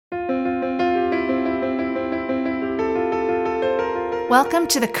Welcome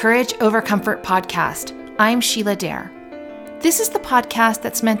to the Courage Over Comfort podcast. I'm Sheila Dare. This is the podcast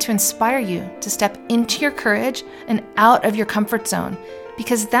that's meant to inspire you to step into your courage and out of your comfort zone,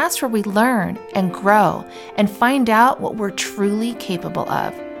 because that's where we learn and grow and find out what we're truly capable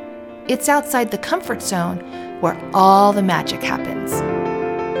of. It's outside the comfort zone where all the magic happens.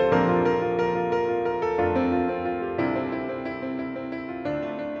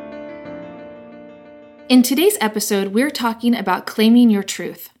 In today's episode, we're talking about claiming your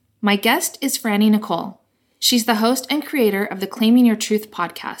truth. My guest is Franny Nicole. She's the host and creator of the Claiming Your Truth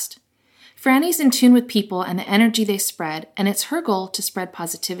podcast. Franny's in tune with people and the energy they spread, and it's her goal to spread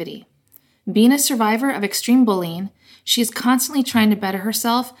positivity. Being a survivor of extreme bullying, she is constantly trying to better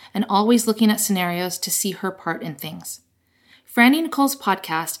herself and always looking at scenarios to see her part in things. Franny Nicole's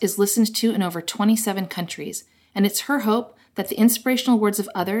podcast is listened to in over 27 countries, and it's her hope that the inspirational words of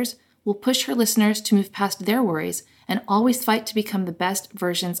others will push her listeners to move past their worries and always fight to become the best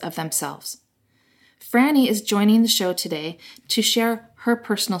versions of themselves. Franny is joining the show today to share her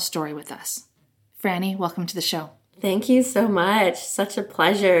personal story with us. Franny, welcome to the show. Thank you so much. Such a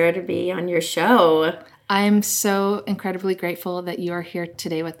pleasure to be on your show. I am so incredibly grateful that you are here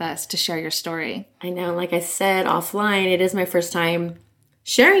today with us to share your story. I know, like I said offline, it is my first time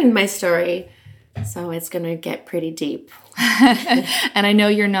sharing my story, so it's going to get pretty deep. And I know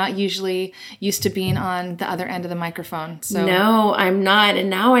you're not usually used to being on the other end of the microphone. So no, I'm not. And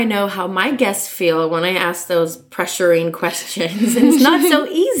now I know how my guests feel when I ask those pressuring questions. And it's not so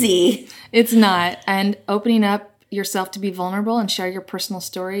easy. It's not. And opening up yourself to be vulnerable and share your personal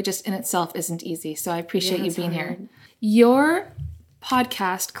story just in itself isn't easy. So I appreciate you being here. Your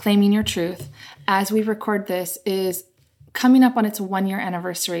podcast, Claiming Your Truth, as we record this, is coming up on its 1-year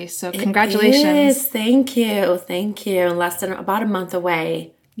anniversary. So congratulations. It is. Thank you. Thank you. Less than about a month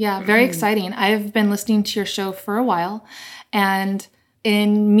away. Yeah, very exciting. I've been listening to your show for a while, and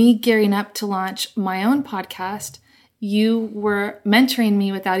in me gearing up to launch my own podcast, you were mentoring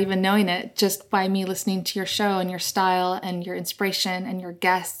me without even knowing it, just by me listening to your show and your style and your inspiration and your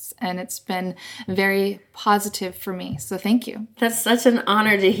guests. And it's been very positive for me. So thank you. That's such an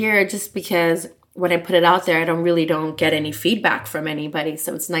honor to hear, just because when I put it out there, I don't get any feedback from anybody.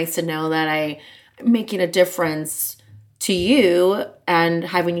 So it's nice to know that I'm making a difference to you and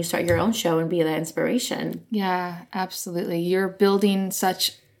having you start your own show and be that inspiration. Yeah, absolutely. You're building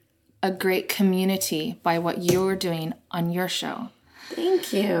such a great community by what you're doing on your show.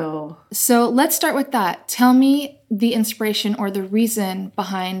 Thank you. So let's start with that. Tell me the inspiration or the reason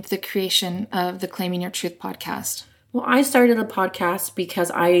behind the creation of the Claiming Your Truth podcast. Well, I started a podcast because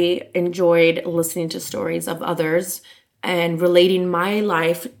I enjoyed listening to stories of others and relating my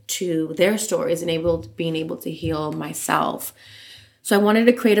life to their stories and being able to heal myself. So I wanted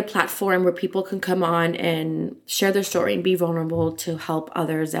to create a platform where people can come on and share their story and be vulnerable to help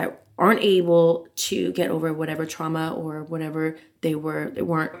others that aren't able to get over whatever trauma or whatever they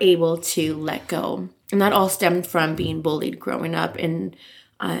weren't able to let go. And that all stemmed from being bullied growing up and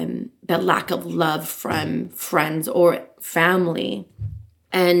that lack of love from friends or family.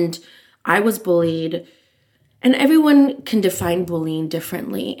 And I was bullied, and everyone can define bullying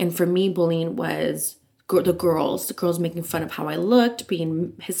differently. And for me, bullying was the girls making fun of how I looked,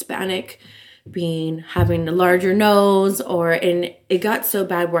 being Hispanic, having a larger nose, and it got so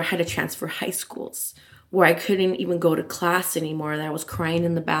bad where I had to transfer high schools, where I couldn't even go to class anymore, that I was crying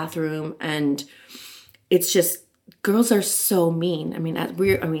in the bathroom. And it's just, girls are so mean.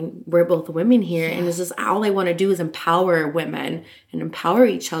 We're both women here, and this is all they want to do is empower women and empower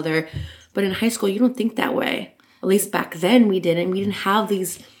each other. But in high school, you don't think that way. At least back then, we didn't. We didn't have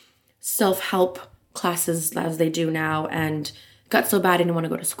these self-help classes as they do now, and it got so bad I didn't want to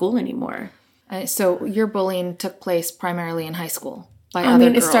go to school anymore. So your bullying took place primarily in high school by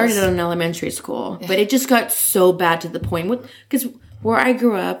other girls. It started in elementary school, but it just got so bad to the point because where I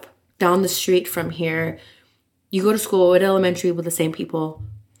grew up, down the street from here, you go to school at elementary with the same people,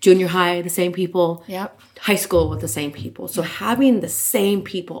 junior high, the same people, high school with the same people. So having the same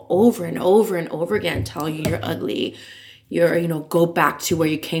people over and over and over again tell you you're ugly, go back to where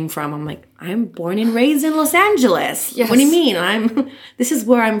you came from. I'm like, I'm born and raised in Los Angeles. Yes. What do you mean? This is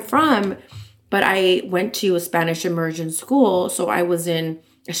where I'm from. But I went to a Spanish immersion school, so I was in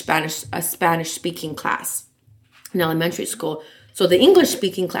a Spanish speaking class in elementary school. So the English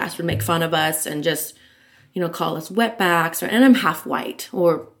speaking class would make fun of us and just call us wetbacks, and I'm half white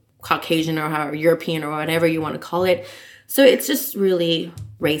or Caucasian or however, European or whatever you want to call it. So it's just really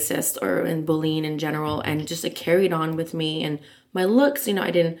racist and bullying in general, and just it carried on with me. And my looks,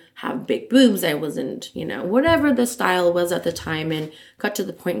 I didn't have big boobs. I wasn't, whatever the style was at the time, and got to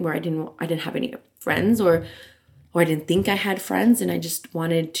the point where I didn't have any friends or or I didn't think I had friends, and I just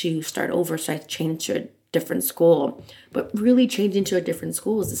wanted to start over. So I changed to a different school. But really changing to a different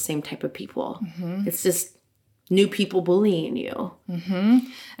school is the same type of people. It's just new people bullying you.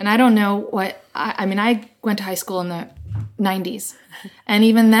 And I don't know what, I mean, I went to high school in the 90s. And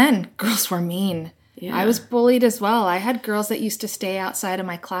even then, girls were mean. Yeah. I was bullied as well. I had girls that used to stay outside of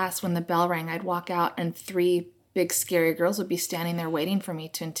my class when the bell rang. I'd walk out and 3 big scary girls would be standing there waiting for me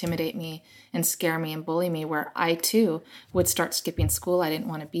to intimidate me and scare me and bully me, where I too would start skipping school. I didn't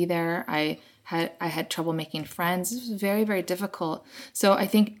want to be there. I had trouble making friends. It was very, very difficult. So I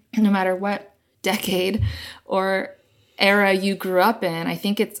think no matter what decade or era you grew up in, I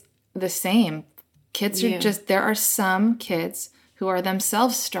think it's the same. Kids are there are some kids who are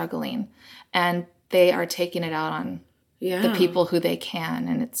themselves struggling, and they are taking it out on the people who they can,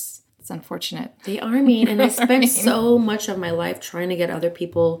 and it's unfortunate. They are mean, and I spent so much of my life trying to get other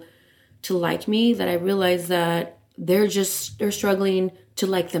people to like me that I realized that they're struggling to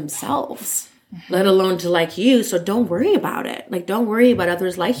like themselves, let alone to like you. So don't worry about it. Like, don't worry about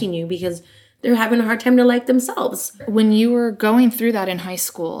others liking you, because they're having a hard time to like themselves. When you were going through that in high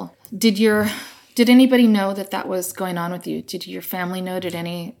school, did anybody know that was going on with you? Did your family know? Did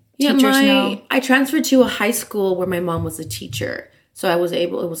any teachers know? I transferred to a high school where my mom was a teacher. So it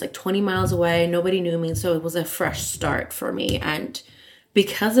was like 20 miles away. Nobody knew me. So it was a fresh start for me. And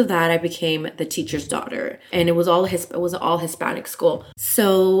because of that, I became the teacher's daughter. And it was all Hispanic school.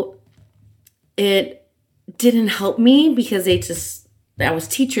 So it didn't help me because I was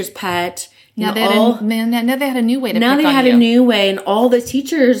teacher's pet. Now they had a new way to pick on you. Now they had a new way. And all the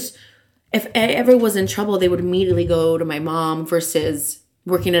teachers, if I ever was in trouble, they would immediately go to my mom versus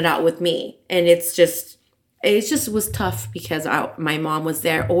working it out with me. And it just was tough because my mom was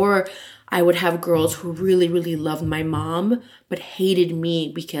there. Or I would have girls who really, really loved my mom, but hated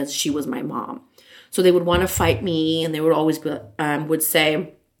me because she was my mom. So they would want to fight me, and they would always would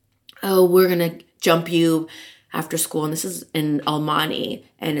say, "Oh, we're going to jump you after school." And this is in Almani,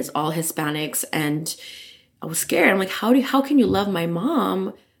 and it's all Hispanics. And I was scared. I'm like, how can you love my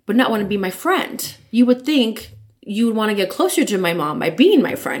mom but not want to be my friend? You would think you would want to get closer to my mom by being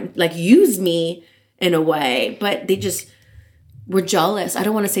my friend, like use me in a way, but they just were jealous. I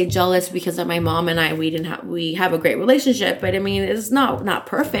don't want to say jealous because of my mom and I, we have a great relationship, but I mean, it's not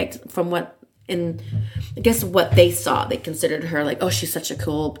perfect from what they saw. They considered her like, oh, she's such a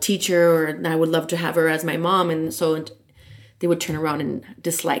cool teacher, and I would love to have her as my mom. And so they would turn around and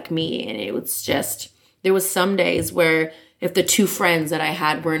dislike me. And it was just, there was some days where if the 2 friends that I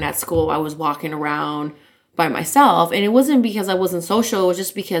had weren't at school, I was walking around by myself. And it wasn't because I wasn't social. It was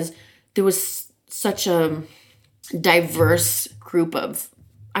just because there was such a diverse group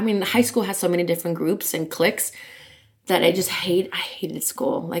high school has so many different groups and cliques that I hated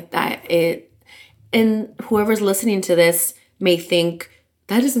school like that. And whoever's listening to this may think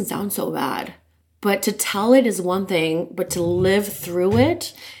that doesn't sound so bad, but to tell it is one thing, but to live through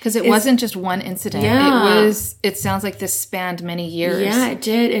it, because it wasn't just one incident. Yeah. It sounds like this spanned many years. Yeah, it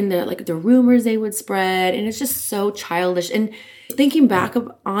did. And the rumors they would spread, and it's just so childish. And thinking back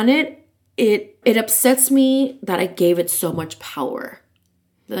on it, it upsets me that I gave it so much power.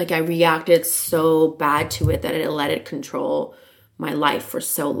 Like I reacted so bad to it that I let it control my life for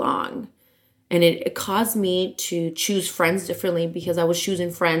so long. And it caused me to choose friends differently, because I was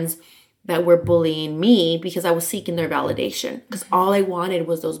choosing friends that were bullying me because I was seeking their validation. Because all I wanted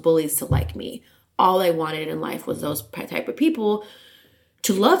was those bullies to like me. All I wanted in life was those type of people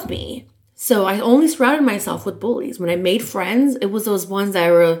to love me. So I only surrounded myself with bullies. When I made friends, it was those ones that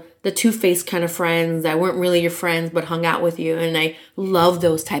were the two-faced kind of friends that weren't really your friends but hung out with you. And I love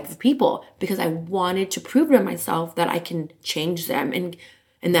those type of people because I wanted to prove to myself that I can change them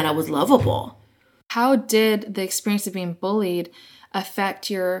and that I was lovable. How did the experience of being bullied affect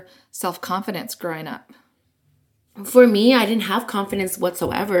your self-confidence growing up? For me, I didn't have confidence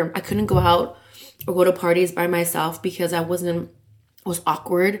whatsoever. I couldn't go out or go to parties by myself because I was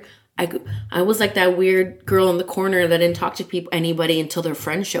awkward. I was like that weird girl in the corner that didn't talk to anybody until their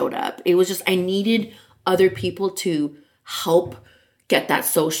friend showed up. It was just, I needed other people to help get that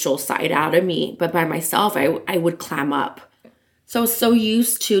social side out of me. But by myself, I would clam up. So I was so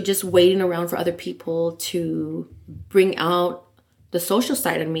used to just waiting around for other people to bring out the social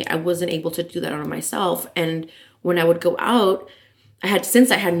side of me. I wasn't able to do that on myself. And when I would go out,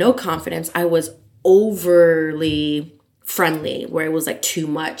 since I had no confidence, I was overly friendly, where it was like too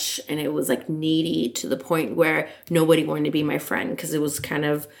much, and it was like needy to the point where nobody wanted to be my friend, because it was kind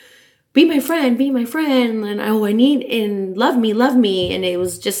of be my friend, and I need and love me, and it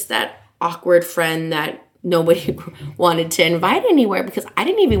was just that awkward friend that nobody wanted to invite anywhere because I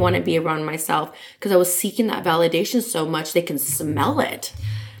didn't even want to be around myself because I was seeking that validation so much. They can smell it.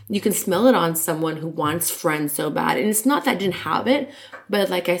 You can smell it on someone who wants friends so bad. And it's not that I didn't have it, but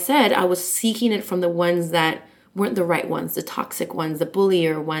like I said, I was seeking it from the ones that weren't the right ones, the toxic ones, the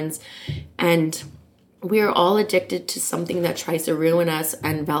bullier ones. And we are all addicted to something that tries to ruin us.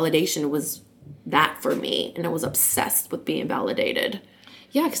 And validation was that for me. And I was obsessed with being validated.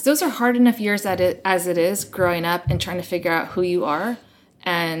 Yeah, because those are hard enough years as it is growing up and trying to figure out who you are.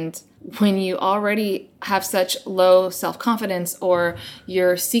 And when you already have such low self-confidence or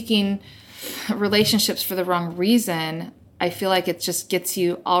you're seeking relationships for the wrong reason, I feel like it just gets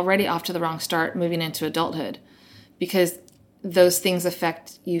you already off to the wrong start moving into adulthood, because those things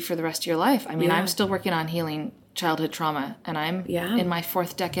affect you for the rest of your life. I mean, I'm still working on healing childhood trauma, and I'm in my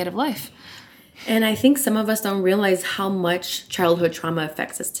 4th decade of life. And I think some of us don't realize how much childhood trauma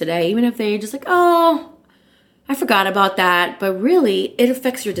affects us today, even if they're just like, oh, I forgot about that. But really, it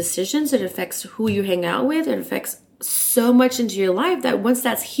affects your decisions. It affects who you hang out with. It affects so much into your life that once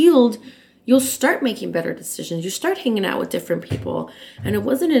that's healed, you'll start making better decisions. You start hanging out with different people. And it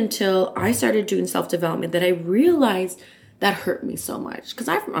wasn't until I started doing self-development that I realized that hurt me so much. Because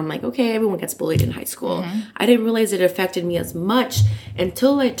I'm like, okay, everyone gets bullied in high school. Mm-hmm. I didn't realize it affected me as much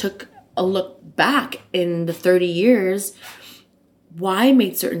until I took a look back in the 30 years why I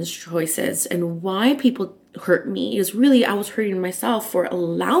made certain choices and why people hurt me. Is really I was hurting myself for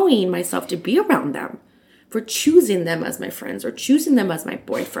allowing myself to be around them, for choosing them as my friends or choosing them as my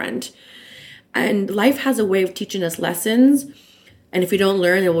boyfriend. And life has a way of teaching us lessons, and if you don't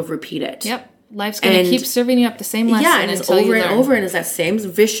learn, it will repeat it. Yep. Life's going to keep serving you up the same lesson. Yeah, and it's over and over, and it's that same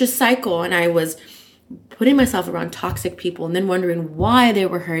vicious cycle. And I was putting myself around toxic people and then wondering why they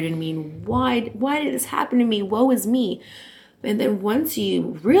were hurting me and why did this happen to me? Woe is me. And then once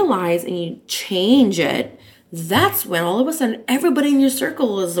you realize and you change it, that's when all of a sudden everybody in your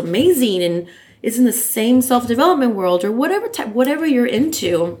circle is amazing and is in the same self-development world or whatever you're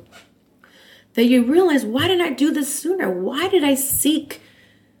into, that you realize, why didn't I do this sooner? Why did I seek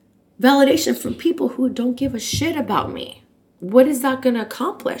validation from people who don't give a shit about me? What is that going to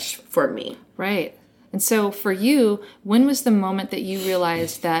accomplish for me? Right. And so for you, when was the moment that you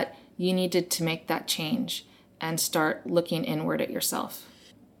realized that you needed to make that change and start looking inward at yourself?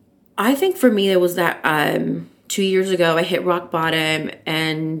 I think for me, it was that 2 years ago, I hit rock bottom,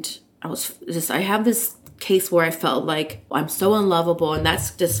 and I have this case where I felt like I'm so unlovable, and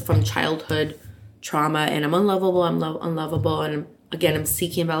that's just from childhood trauma, and I'm unlovable, unlovable, and again, I'm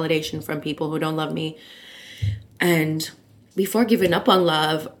seeking validation from people who don't love me. And before giving up on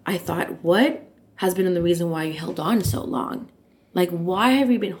love, I thought, what has been the reason why you held on so long? Like, why have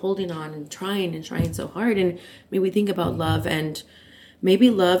you been holding on and trying so hard? And maybe think about love, and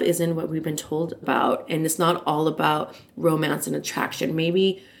maybe love isn't what we've been told about, and it's not all about romance and attraction.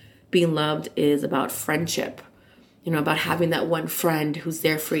 Maybe being loved is about friendship, about having that one friend who's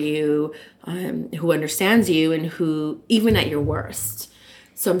there for you, who understands you, and who, even at your worst.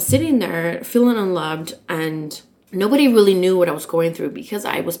 So I'm sitting there feeling unloved, and nobody really knew what I was going through because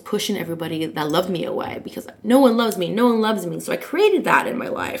I was pushing everybody that loved me away because no one loves me. No one loves me. So I created that in my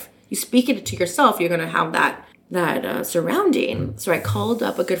life. You speak it to yourself, you're going to have that surrounding. So I called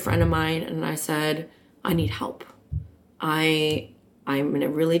up a good friend of mine and I said, I need help. I'm in a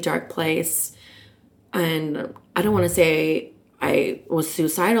really dark place, and I don't want to say I was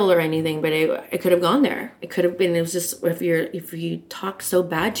suicidal or anything, but it could have gone there. It could have been. It was just if you talk so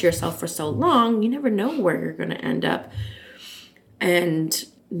bad to yourself for so long, you never know where you're going to end up. And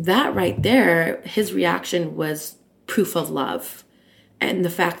that right there, his reaction was proof of love. And the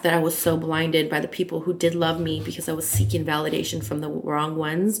fact that I was so blinded by the people who did love me because I was seeking validation from the wrong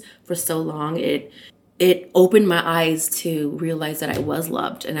ones for so long, it opened my eyes to realize that I was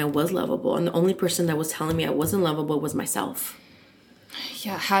loved and I was lovable. And the only person that was telling me I wasn't lovable was myself.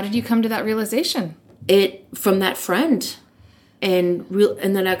 Yeah. How did you come to that realization? From that friend. And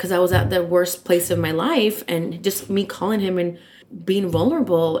then because I was at the worst place of my life, and just me calling him and being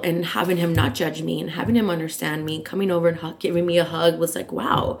vulnerable and having him not judge me and having him understand me, coming over and giving me a hug was like,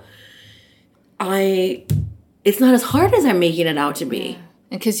 wow, it's not as hard as I'm making it out to be. Yeah.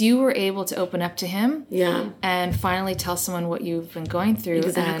 And because you were able to open up to him, yeah, and finally tell someone what you've been going through.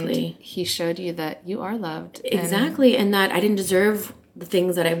 Exactly. And he showed you that you are loved. Exactly. And that I didn't deserve the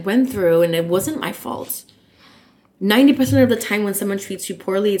things that I went through, and it wasn't my fault. 90% of the time when someone treats you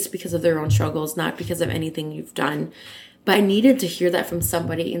poorly, it's because of their own struggles, not because of anything you've done. But I needed to hear that from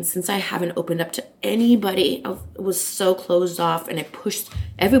somebody. And since I haven't opened up to anybody, I was so closed off, and I pushed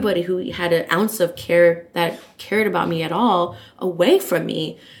everybody who had an ounce of care that cared about me at all away from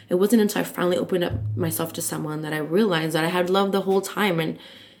me. It wasn't until I finally opened up myself to someone that I realized that I had loved the whole time, and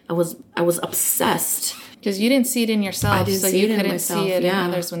I was obsessed. Because you didn't see it in yourself, I didn't so see you it in couldn't myself, see it yeah.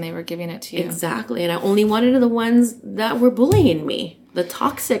 in others when they were giving it to you. Exactly. And I only wanted the ones that were bullying me, the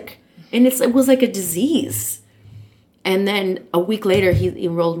toxic. And it was like a disease. And then a week later, he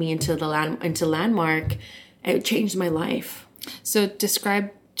enrolled me into Landmark, and it changed my life. So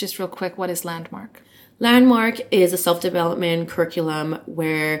describe just real quick, what is Landmark? Landmark is a self-development curriculum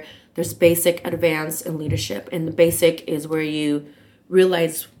where there's basic, advanced, and leadership. And the basic is where you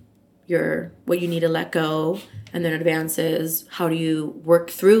realize what you need to let go, and then advances, how do you work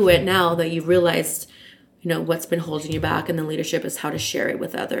through it now that you've realized, what's been holding you back, and then leadership is how to share it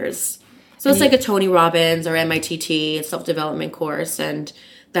with others. So it's like a Tony Robbins or MITT self-development course, and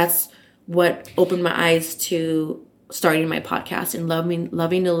that's what opened my eyes to starting my podcast and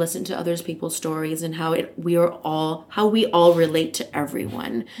loving to listen to other people's stories, and how we all relate to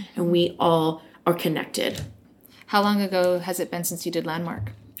everyone, and we all are connected. How long ago has it been since you did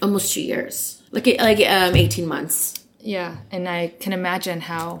Landmark? Almost 2 years, like 18 months. Yeah, and I can imagine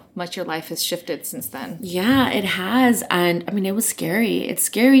how much your life has shifted since then. Yeah, it has. And I mean, it was scary. It's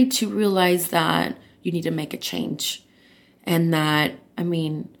scary to realize that you need to make a change. And that,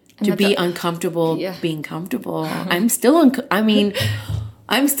 to be uncomfortable being comfortable. I'm still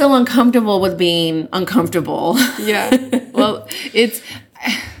uncomfortable with being uncomfortable. Yeah. Well,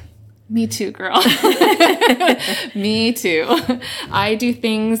 me too, girl. Me too. I do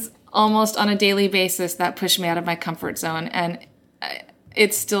things almost on a daily basis that push me out of my comfort zone, and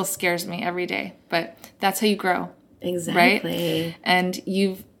it still scares me every day, but that's how you grow. Exactly. Right? And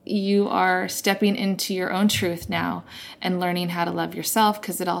you are stepping into your own truth now and learning how to love yourself,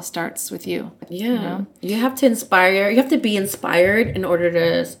 because it all starts with you. Yeah. You have to inspire. You have to be inspired in order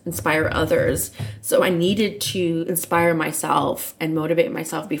to inspire others. So I needed to inspire myself and motivate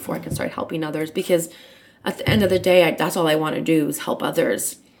myself before I can start helping others, because at the end of the day, that's all I want to do is help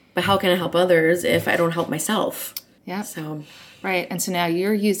others. But how can I help others if I don't help myself? Yeah. So, right. And so now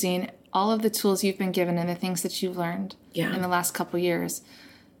you're using all of the tools you've been given and the things that you've learned in the last couple of years,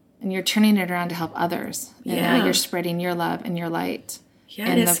 and you're turning it around to help others. And now you're spreading your love and your light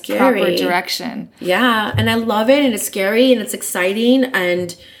in the proper direction. Yeah. And I love it, and it's scary, and it's exciting,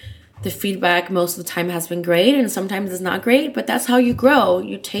 and the feedback most of the time has been great, and sometimes it's not great, but that's how you grow.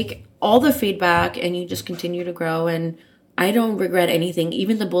 You take all the feedback and you just continue to grow. And I don't regret anything,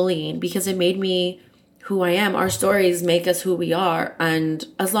 even the bullying, because it made me who I am. Our stories make us who we are. And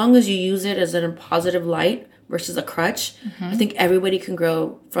as long as you use it as a positive light versus a crutch, I think everybody can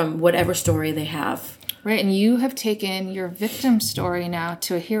grow from whatever story they have. Right. And you have taken your victim story now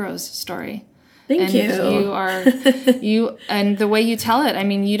to a hero's story. Thank you. And the way you tell it,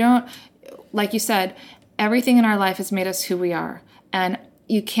 you don't, like you said, everything in our life has made us who we are. And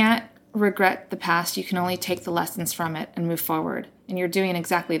you can't regret the past. You can only take the lessons from it and move forward. And you're doing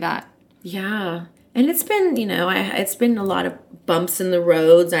exactly that. Yeah. And it's been, it's been a lot of bumps in the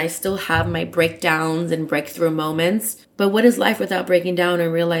roads. I still have my breakdowns and breakthrough moments. But what is life without breaking down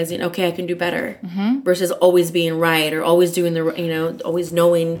and realizing, okay, I can do better, versus always being right or always doing always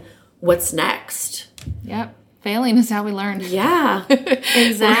knowing what's next. Yep. Failing is how we learn. Yeah,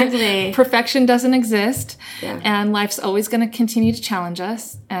 exactly. Perfection doesn't exist, and life's always going to continue to challenge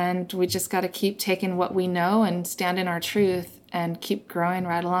us, and we just got to keep taking what we know and stand in our truth and keep growing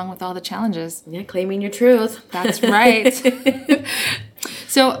right along with all the challenges. Yeah, claiming your truth. That's right.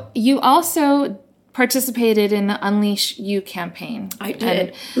 So you also participated in the Unleash You campaign. I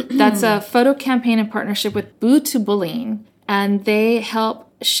did. And that's a photo campaign in partnership with Boo to Bullying, and they help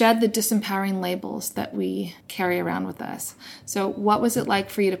shed the disempowering labels that we carry around with us. So what was it like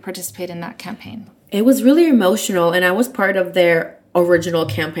for you to participate in that campaign? It was really emotional, and I was part of their original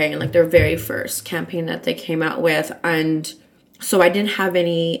campaign, like their very first campaign that they came out with. And so I didn't have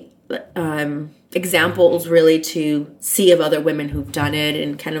any examples really to see of other women who've done it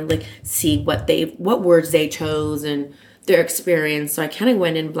and kind of like see what words they chose and their experience. So I kind of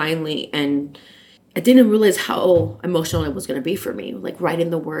went in blindly, and I didn't realize how emotional it was going to be for me, like writing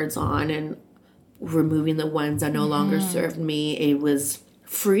the words on and removing the ones that no longer served me. It was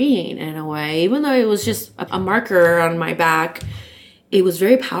freeing in a way, even though it was just a marker on my back. It was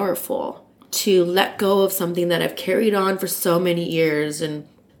very powerful to let go of something that I've carried on for so many years and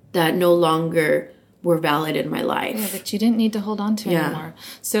that no longer were valid in my life. Yeah, that you didn't need to hold on to anymore.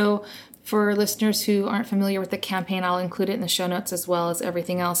 So for listeners who aren't familiar with the campaign, I'll include it in the show notes as well as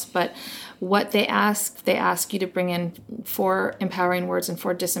everything else. But what they ask you to bring in 4 empowering words and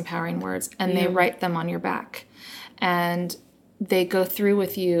 4 disempowering words, and they write them on your back. And they go through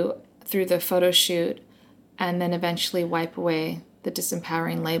with you through the photo shoot and then eventually wipe away the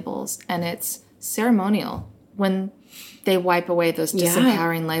disempowering labels. And it's ceremonial when they wipe away those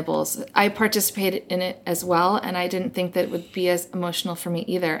disempowering labels. I participated in it as well, and I didn't think that it would be as emotional for me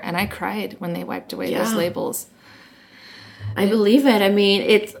either. And I cried when they wiped away those labels. I believe it. I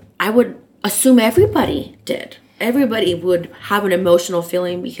mean, I would assume everybody did. Everybody would have an emotional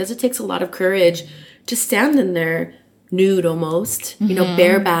feeling because it takes a lot of courage to stand in there nude almost,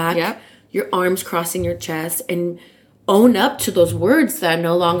 bareback, your arms crossing your chest, and own up to those words that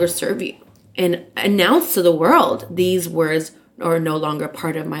no longer serve you. And announce to the world, these words are no longer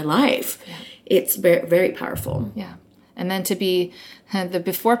part of my life. Yeah. It's very, very powerful. Yeah. And then to be the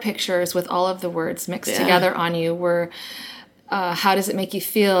before pictures with all of the words mixed together on you were, how does it make you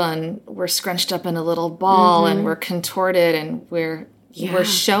feel? And we're scrunched up in a little ball and we're contorted and we're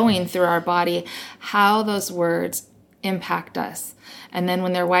showing through our body how those words impact us. And then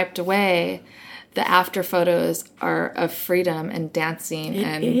when they're wiped away, the after photos are of freedom and dancing.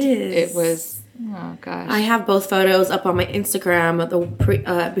 It was, oh gosh. I have both photos up on my Instagram,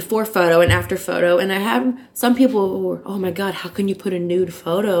 the before photo and after photo. And I have some people who are, oh my God, how can you put a nude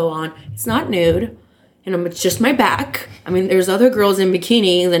photo on? It's not nude. It's just my back. I mean, there's other girls in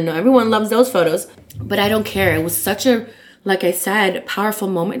bikinis and everyone loves those photos. But I don't care. It was such a, like I said, powerful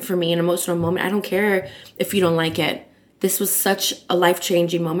moment for me, an emotional moment. I don't care if you don't like it. This was such a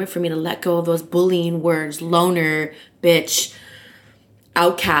life-changing moment for me to let go of those bullying words, loner, bitch,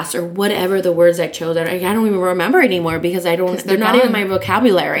 outcast, or whatever the words I chose. I don't even remember anymore because they're not in my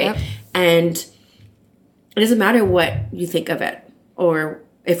vocabulary. Yep. And it doesn't matter what you think of it or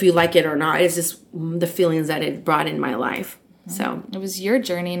if you like it or not. It's just the feelings that it brought in my life. So it was your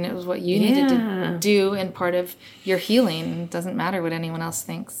journey and it was what you needed to do and part of your healing. It doesn't matter what anyone else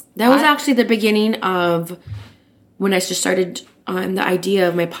thinks. That was actually the beginning of when I just started on the idea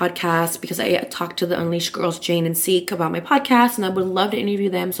of my podcast, because I talked to the Unleashed Girls, Jane and Seek, about my podcast, and I would love to interview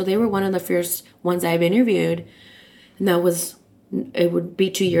them. So they were one of the first ones I've interviewed. And it would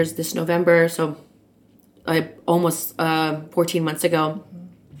be 2 years this November. So almost 14 months ago.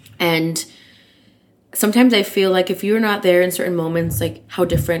 And sometimes I feel like if you're not there in certain moments, like how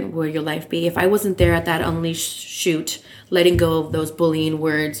different will your life be? If I wasn't there at that Unleashed shoot, letting go of those bullying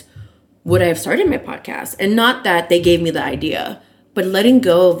words, would I have started my podcast? And not that they gave me the idea, but letting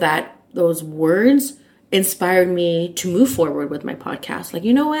go of those words inspired me to move forward with my podcast. Like,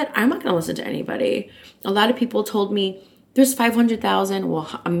 you know what? I'm not going to listen to anybody. A lot of people told me there's 500,000, well,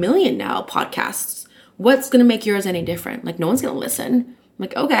 1 million now podcasts. What's going to make yours any different? Like, no one's going to listen. I'm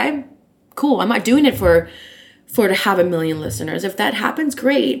like, okay, cool. I'm not doing it for to have 1 million listeners. If that happens,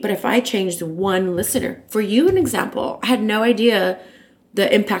 great. But if I changed one listener, for you, an example, I had no idea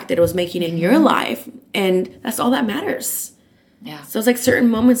the impact that it was making in your life. And that's all that matters. Yeah. So it's like certain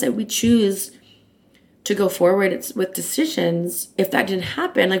moments that we choose to go forward with decisions. If that didn't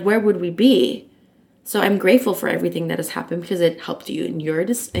happen, like, where would we be? So I'm grateful for everything that has happened because it helped you in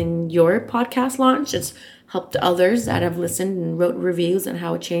your podcast launch. It's helped others that have listened and wrote reviews and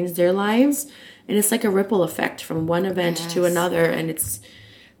how it changed their lives. And it's like a ripple effect from one event to another. And it's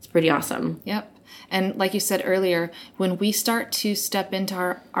pretty awesome. Yep. And like you said earlier, when we start to step into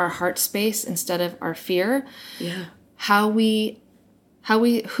our heart space instead of our fear, who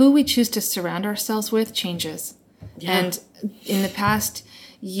we choose to surround ourselves with changes. Yeah. And in the past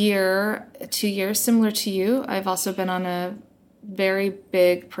year, 2 years, similar to you, I've also been on a very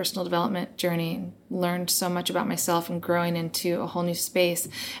big personal development journey, learned so much about myself and growing into a whole new space.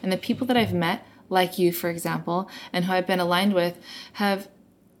 And the people that I've met, like you, for example, and who I've been aligned with,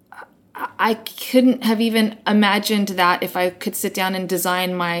 I couldn't have even imagined that if I could sit down and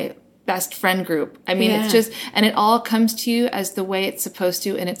design my best friend group. I mean, it's just, and it all comes to you as the way it's supposed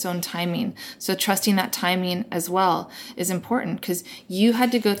to in its own timing. So trusting that timing as well is important because you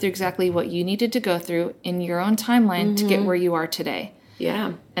had to go through exactly what you needed to go through in your own timeline to get where you are today.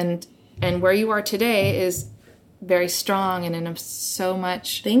 Yeah. And where you are today is very strong and in a so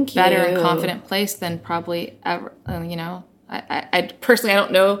much better and confident place than probably ever, I personally, I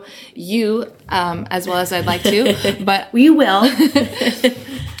don't know you as well as I'd like to, but we will.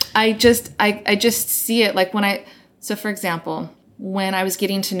 I just see it like so for example, when I was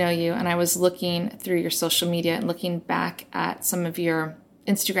getting to know you and I was looking through your social media and looking back at some of your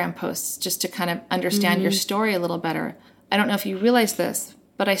Instagram posts just to kind of understand your story a little better. I don't know if you realize this,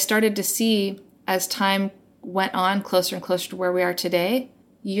 but I started to see as time went on closer and closer to where we are today,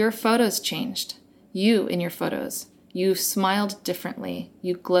 your photos changed. You in your photos. You smiled differently.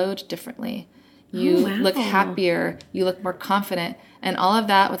 You glowed differently. You look happier. You look more confident. And all of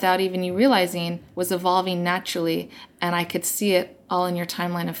that, without even you realizing, was evolving naturally. And I could see it all in your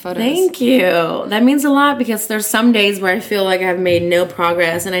timeline of photos. Thank you. That means a lot, because there's some days where I feel like I've made no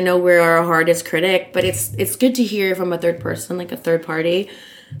progress, and I know we're our hardest critic, but it's good to hear from a third person, like a third party,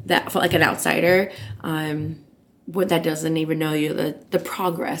 that like an outsider, what that doesn't even know you, the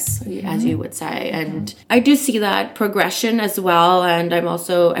progress, as you would say. And I do see that progression as well. And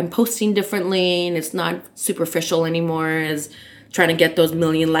I'm posting differently, and it's not superficial anymore as trying to get those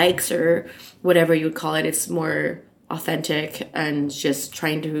million likes or whatever you would call it. It's more authentic and just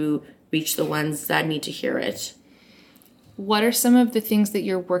trying to reach the ones that need to hear it. What are some of the things that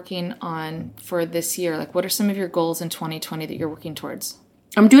you're working on for this year? Like, what are some of your goals in 2020 that you're working towards?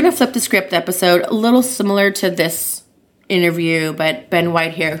 I'm doing a Flip the Script episode, a little similar to this interview, but Ben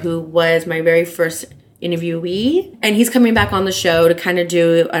Whitehair, who was my very first interviewee, and he's coming back on the show to kind of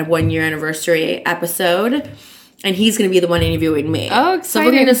do a 1-year anniversary episode, and he's going to be the one interviewing me. Oh, exciting.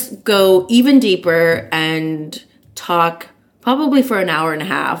 So we're going to go even deeper and talk probably for an hour and a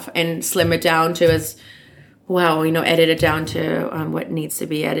half and slim it down to edit it down to what needs to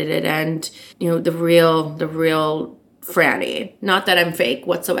be edited, and, the real Franny. Not that I'm fake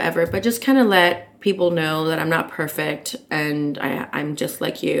whatsoever, but just kind of let people know that I'm not perfect, and I'm just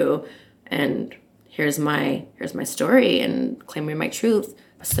like you, and here's my story and claiming my truth.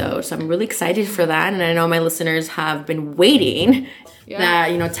 So I'm really excited for that, and I know my listeners have been waiting.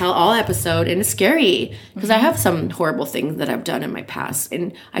 That tell all episode, and it's scary because I have some horrible things that I've done in my past,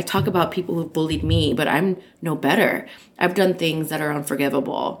 and I talk about people who bullied me, but I'm no better. I've done things that are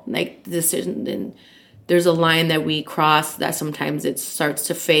unforgivable, like the decision. And there's a line that we cross that sometimes it starts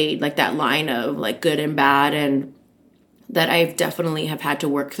to fade, like that line of like good and bad, and that I've definitely have had to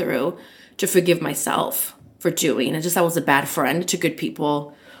work through to forgive myself for doing. I was a bad friend to good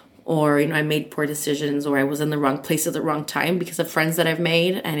people, or, I made poor decisions, or I was in the wrong place at the wrong time because of friends that I've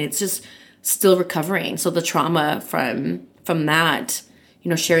made, and it's just still recovering. So the trauma from that,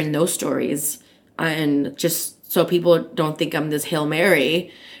 sharing those stories, and just so people don't think I'm this Hail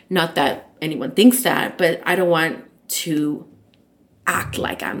Mary, not that anyone thinks that, but I don't want to act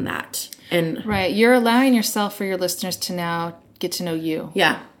like I'm that. And right, you're allowing yourself for your listeners to now get to know you.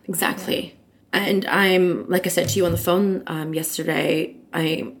 Yeah, exactly. Yeah. And I'm, like I said to you on the phone yesterday,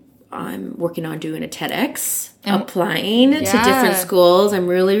 I'm working on doing a TEDx, applying to different schools. I'm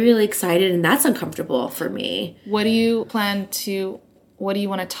really, really excited, and that's uncomfortable for me. What do you want to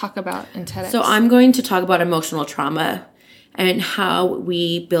talk about in TEDx? So I'm going to talk about emotional trauma and how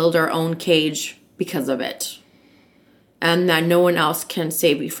we build our own cage because of it, and that no one else can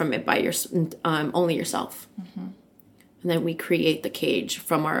save you from it by only yourself. Mm-hmm. And then we create the cage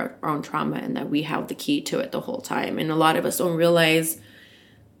from our own trauma, and that we have the key to it the whole time. And a lot of us don't realize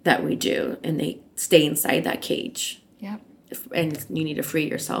that we do, and they stay inside that cage. Yeah. And you need to free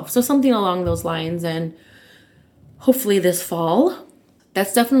yourself. So something along those lines, and hopefully this fall.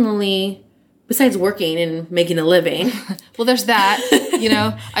 That's definitely, besides working and making a living. Well, there's that.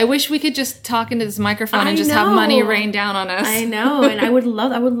 I wish we could just talk into this microphone and just have money rain down on us. I know, and I would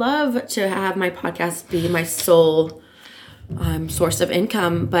love to have my podcast be my sole source of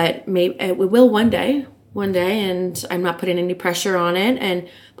income, but maybe it will one day, and I'm not putting any pressure on it.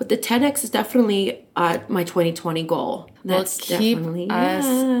 But the TEDx is definitely my 2020 goal. That's keep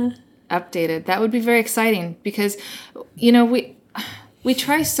us updated. That would be very exciting, because we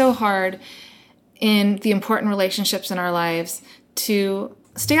try so hard in the important relationships in our lives to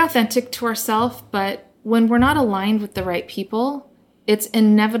stay authentic to ourselves, but when we're not aligned with the right people, it's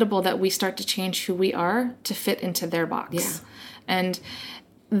inevitable that we start to change who we are to fit into their box. Yeah. And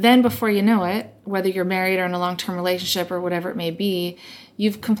then before you know it, whether you're married or in a long-term relationship or whatever it may be,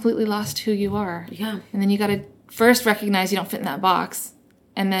 you've completely lost who you are. Yeah. And then you got to first recognize you don't fit in that box,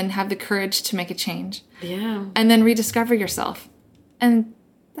 and then have the courage to make a change. Yeah. And then rediscover yourself. And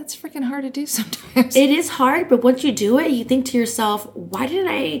that's freaking hard to do sometimes. It is hard, but once you do it, you think to yourself, why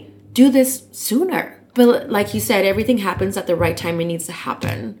didn't I do this sooner? But like you said, everything happens at the right time it needs to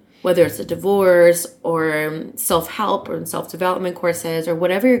happen. Whether it's a divorce or self-help or self-development courses or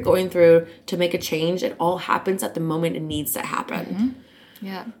whatever you're going through to make a change, it all happens at the moment it needs to happen. Mm-hmm.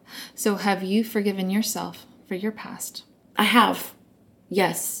 Yeah. So have you forgiven yourself for your past? I have.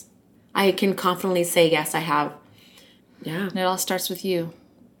 Yes. I can confidently say, yes, I have. Yeah. And it all starts with you.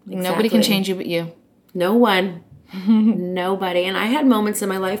 Exactly. Nobody can change you but you. No one. Nobody. And I had moments in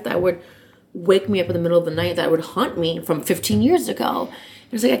my life that would wake me up in the middle of the night, that would haunt me from 15 years ago.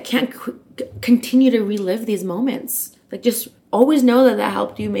 It was like, I can't continue to relive these moments. Like, just always know that that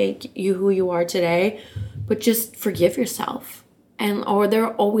helped you make you who you are today, but just forgive yourself. Or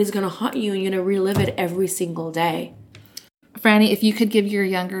they're always going to haunt you and you're going to relive it every single day. Franny, if you could give your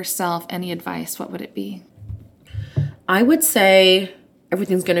younger self any advice, what would it be? I would say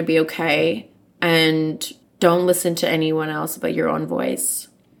everything's going to be okay, and don't listen to anyone else but your own voice.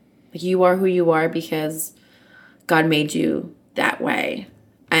 Like, you are who you are because God made you that way.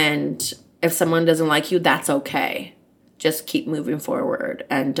 And if someone doesn't like you, that's okay. Just keep moving forward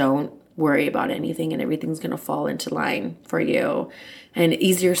and don't worry about anything, and everything's going to fall into line for you. And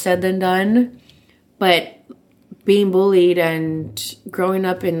easier said than done, but being bullied and growing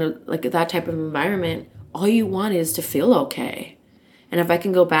up in like that type of environment, all you want is to feel okay. And if I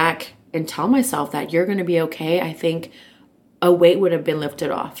can go back and tell myself that you're going to be okay, I think a weight would have been lifted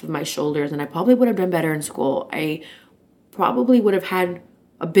off of my shoulders, and I probably would have done better in school. I probably would have had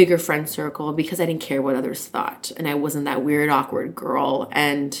a bigger friend circle because I didn't care what others thought, and I wasn't that weird, awkward girl.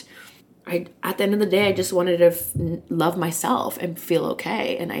 And at the end of the day, I just wanted to love myself and feel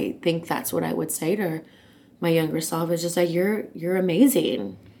okay. And I think that's what I would say to my younger self, is just like, you're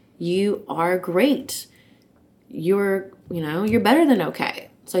amazing. You are great. You're better than okay.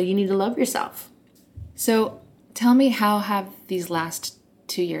 So you need to love yourself. So tell me, how have these last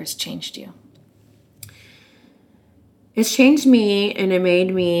 2 years changed you? It's changed me, and it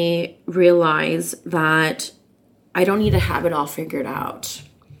made me realize that I don't need to have it all figured out.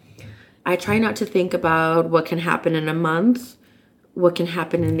 I try not to think about what can happen in a month, what can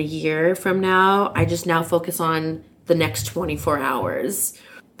happen in a year from now. I just now focus on the next 24 hours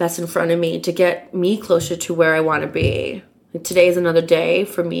that's in front of me to get me closer to where I want to be. Like, today is another day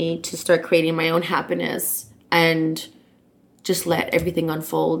for me to start creating my own happiness and just let everything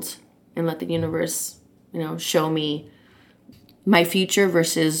unfold and let the universe, show me my future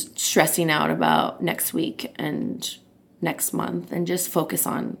versus stressing out about next week and next month, and just focus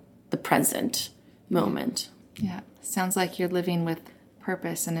on the present moment. Yeah. Sounds like you're living with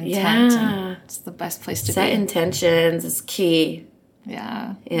purpose and intent. Yeah. And it's the best place to Set be. intentions is key.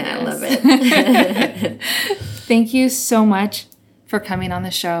 Yeah. Yeah, I love it. Thank you so much for coming on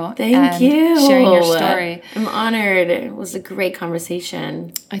the show. Thank you. Sharing your story. I'm honored. It was a great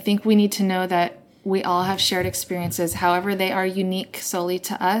conversation. I think we need to know that we all have shared experiences, however they are unique solely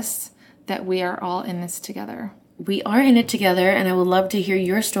to us, that we are all in this together. We are in it together, and I would love to hear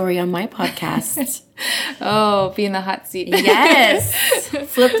your story on my podcast. Oh, be in the hot seat. Yes.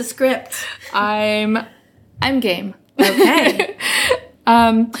 Flip the script. I'm game. Okay.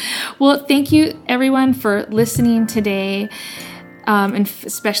 Well, thank you everyone for listening today. And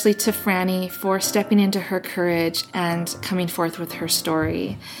especially to Franny for stepping into her courage and coming forth with her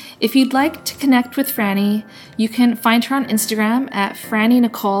story. If you'd like to connect with Franny, you can find her on Instagram at Franny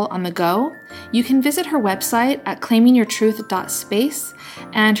Nicole on the go. You can visit her website at claimingyourtruth.space,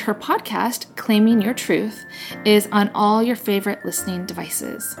 and her podcast, Claiming Your Truth, is on all your favorite listening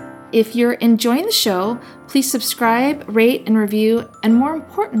devices. If you're enjoying the show, please subscribe, rate, and review, and more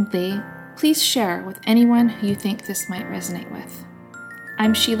importantly, please share with anyone who you think this might resonate with.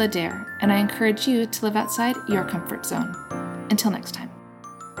 I'm Sheila Dare, and I encourage you to live outside your comfort zone. Until next time.